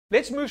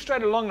Let's move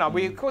straight along now.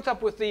 We caught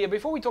up with the,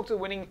 before we talk to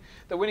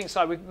the winning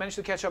side, we managed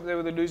to catch up there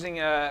with the losing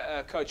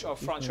coach of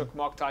Franschoek,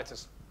 Mark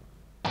Titus.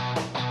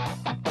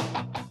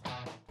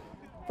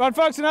 Right,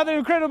 folks, another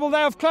incredible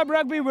day of club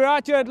rugby. We're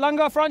out here at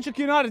Langa, Franschoek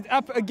United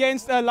up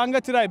against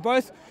Langa today,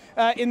 both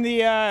in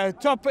the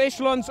top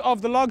echelons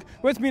of the log.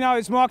 With me now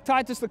is Mark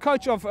Titus, the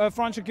coach of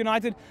Franschoek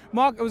United.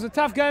 Mark, it was a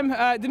tough game.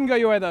 Didn't go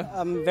your way though.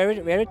 Very,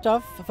 very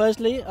tough.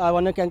 Firstly, I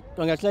want to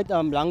congratulate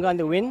Langa on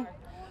the win.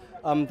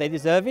 They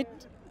deserve it.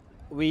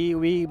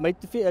 We made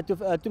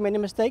too many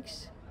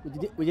mistakes.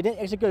 We didn't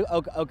execute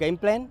our game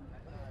plan,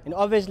 and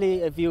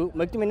obviously, if you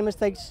make too many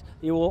mistakes,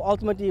 you will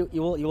ultimately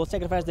you will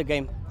sacrifice the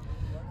game.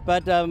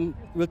 But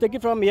we'll take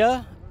it from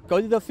here.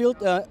 Go to the field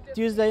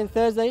Tuesday and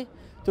Thursday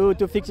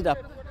to fix it up.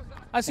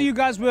 I see you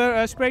guys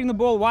were spreading the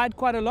ball wide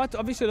quite a lot.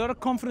 Obviously, a lot of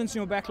confidence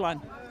in your back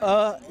line.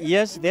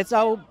 Yes, that's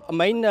our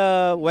main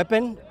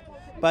weapon.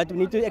 But we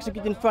need to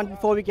execute in front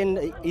before we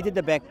can eat at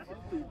the back.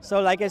 So,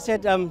 like I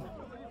said.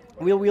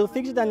 We'll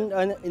fix it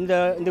in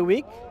the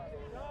week.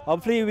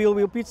 Hopefully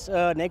we'll pitch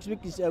next week.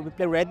 We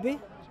play rugby.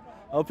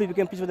 Hopefully we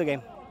can pitch for the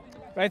game.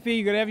 Rugby,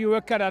 you're gonna have your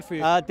work cut out for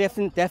you.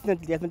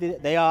 Definitely.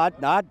 They are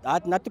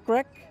hard not to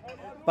crack,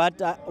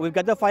 but we've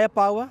got the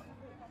firepower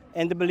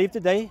and the belief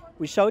today.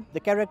 We showed the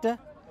character.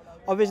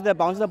 Obviously the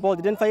bounce of the ball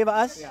didn't favor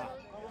us,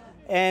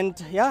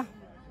 and yeah.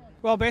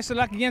 Well, best of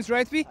luck against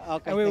Rugby.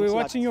 Okay, and we're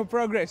watching your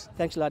progress.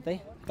 Thanks a lot.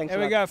 Thanks. There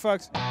we go,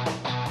 folks.